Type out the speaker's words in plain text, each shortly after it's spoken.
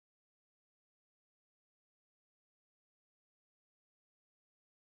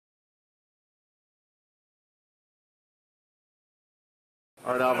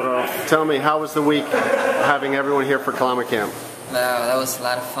All right, Alvaro, tell me, how was the week having everyone here for Kalama Camp? Wow, that was a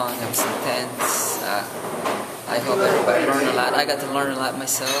lot of fun. It was intense. I hope everybody learned a lot. I got to learn a lot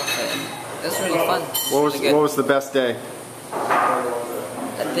myself, and it was really fun. What was the best day?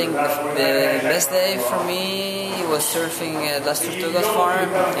 I think the best day for me was surfing at Las Tortugas farm,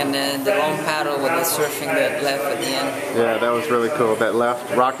 and then the long paddle with the surfing that left at the end. Yeah, that was really cool. That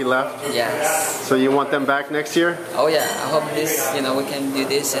left, rocky left? Yes. So you want them back next year? Oh yeah, I hope this, we can do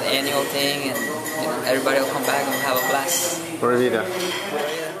this an annual thing, and everybody will come back and have a blast. Pura vida.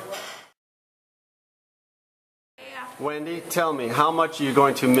 Wendy, tell me, how much are you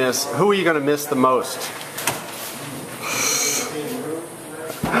going to miss? Who are you going to miss the most?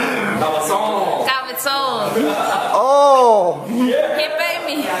 Cabezón. Oh! He paid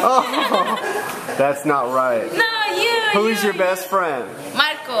me. Oh! That's not right. No, you. Who's your best friend?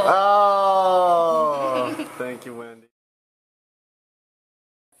 Markó. Oh! Thank you, Wendy.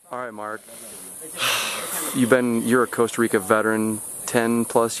 All right, Mark. You're a Costa Rica veteran, 10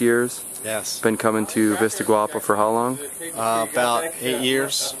 plus years. Yes. Been coming to Vista Guapa for how long? About 8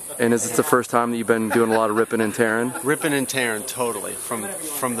 years. And is this the first time that you've been doing a lot of ripping and tearing? Ripping and tearing, totally. From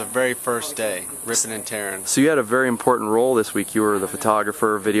the very first day, ripping and tearing. So you had a very important role this week. You were the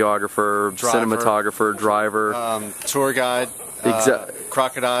photographer, videographer, cinematographer, driver, tour guide,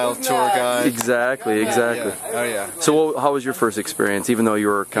 crocodile tour guide. Exactly. Yeah. Oh yeah. So how was your first experience, even though you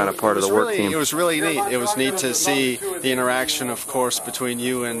were kind of part of the work team? It was really neat. It was neat to see the interaction, of course, between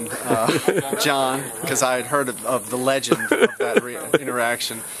you and John, because I had heard of the legend of that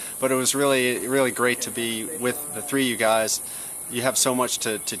interaction. But it was really, really great to be with the three of you guys. You have so much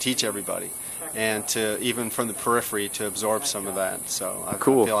to teach everybody, and to even from the periphery to absorb some of that. So I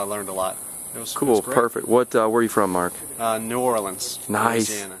feel I learned a lot. It was cool. It was great. Perfect. Where are you from, Mark? New Orleans. Nice.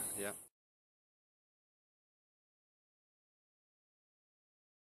 Louisiana.